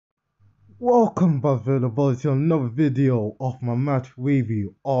Welcome back, fellow boys, to another video of my match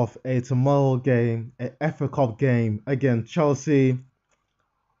review of a tomorrow game, a FA Cup game against Chelsea,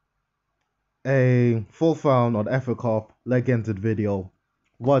 a full round on FA Cup. Let's get into the video.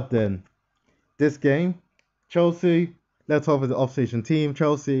 What then? This game, Chelsea. Let's talk about the opposition team,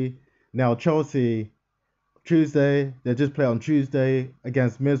 Chelsea. Now Chelsea, Tuesday, they just play on Tuesday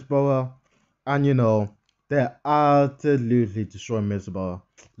against Middlesbrough, and they're absolutely destroying Middlesbrough.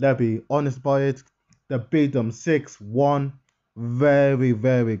 Let's be honest about it. They beat them 6-1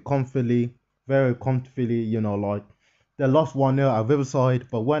 very comfortably. Like they lost 1-0 at Riverside,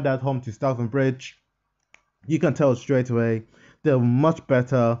 but went at home to Stamford Bridge. You can tell straight away they're much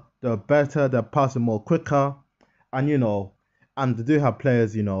better. They're passing more quicker, and and they do have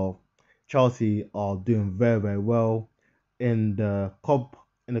players. Chelsea are doing very well in the cup.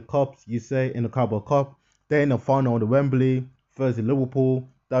 In the cups, in the Carabao Cup. They're in the final on the Wembley versus Liverpool.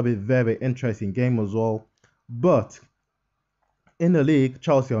 That'll be a very interesting game as well. But in the league,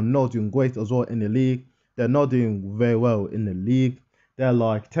 Chelsea are not doing great as well in the league. They're not doing very well in the league. They're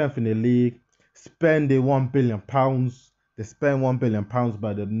like 10th in the league, spending £1 billion. They spend £1 billion,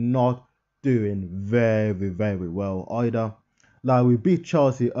 but they're not doing very well either. Like we beat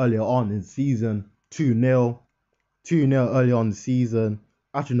Chelsea earlier on in the season, 2-0. 2-0 early on in the season.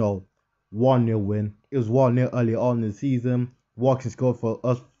 Actually, no, 1-0 win. It was 1-0 early on in the season. Watkins scored for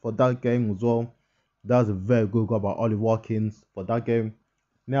us for that game as well. That was a very good goal by Ollie Watkins for that game.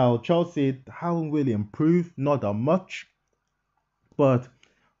 Now, Chelsea haven't really improved, not that much, but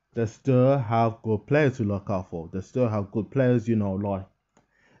they still have good players to look out for. They still have good players, like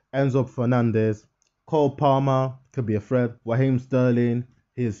Enzo Fernandez, Cole Palmer could be a threat, Raheem Sterling,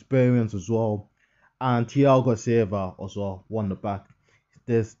 his experience as well, and Thiago Silva as well, one the back.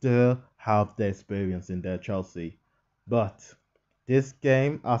 They still have the experience in their Chelsea. But this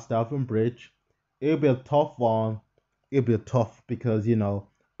game at Stamford Bridge, it'll be a tough one. It'll be tough because,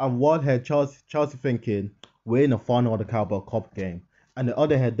 on one hand, Chelsea thinking we're in the final of the Carabao Cup game. And the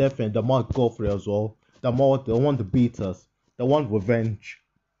other hand, they think they might go for it as well. They want to beat us. They want revenge.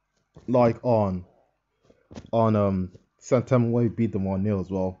 Like on September when we beat them 1-0 as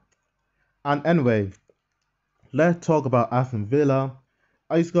well. And anyway, let's talk about Aston Villa.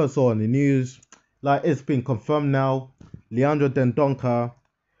 I just got saw in the news, like it's been confirmed now. Leander Dendoncker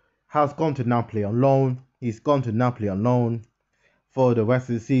has gone to Napoli on loan. He's gone to Napoli on loan for the rest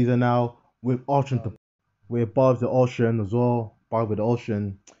of the season now, with option to with Bob the Ocean as well. Bob with the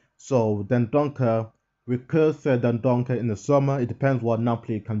Ocean. So Dendoncker, we could say Dendoncker in the summer. It depends what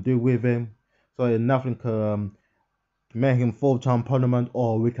Napoli can do with him. So if Napoli can make him full-time permanent,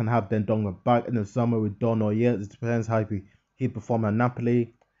 or we can have Dendoncker back in the summer. We don't know yet. It depends how he performed at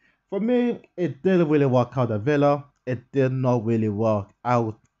Napoli. For me, it didn't really work out at Villa. It did not really work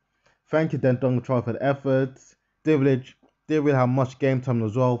out. Thank you, Dendoncker, for the efforts. Didn't really have much game time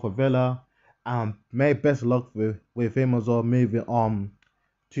as well for Villa. May best luck with him as well, moving on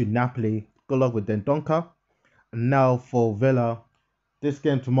to Napoli. Good luck with Dendoncker. And now for Villa, this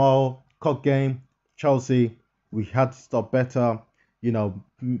game tomorrow, cup game, Chelsea. We had to stop better,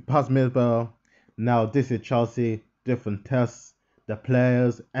 past Middlesbrough. Now this is Chelsea, different tests. The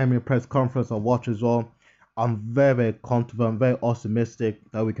players, Emmy press conference I watch as well. I'm very confident, very optimistic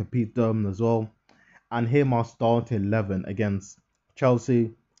that we can beat them as well. And here my starting 11 against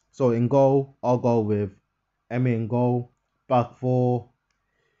Chelsea. So in goal, I'll go with Emmy in goal. Back four,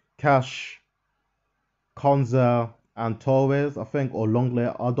 Cash, Konza, and Torres, I think, or Longley.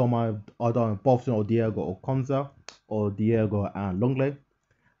 I don't mind Boston or Diego or Konza, or Diego and Longley.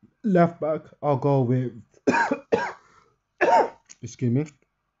 Left back, I'll go with excuse me,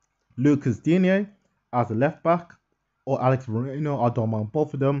 Lucas Digne as a left back, or Alex Moreno. I don't mind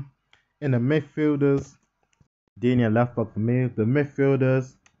both of them. In the midfielders, Digne left back for me. The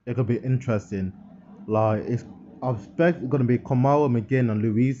midfielders, it could be interesting. Like I expect it's gonna be Kamara, McGinn, and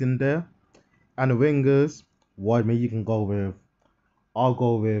Luiz in there. And the wingers, wide me you can go with. I'll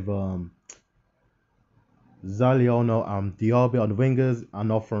go with Zaliano and Diaby on the wingers,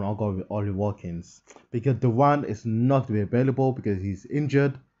 and up front I'll go with Ollie Watkins because Durant is not to be available because he's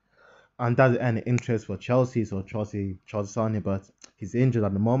injured, and that's any interest for Chelsea. So Chelsea signed him, but he's injured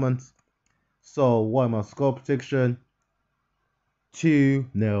at the moment. So what my score prediction?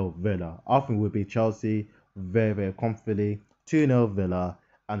 2-0 Villa. I think we'll beat Chelsea very comfortably. 2-0 Villa,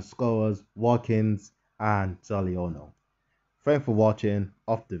 and scorers Watkins and Zaliano. Thanks for watching.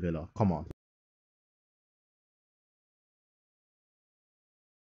 Off the Villa. Come on.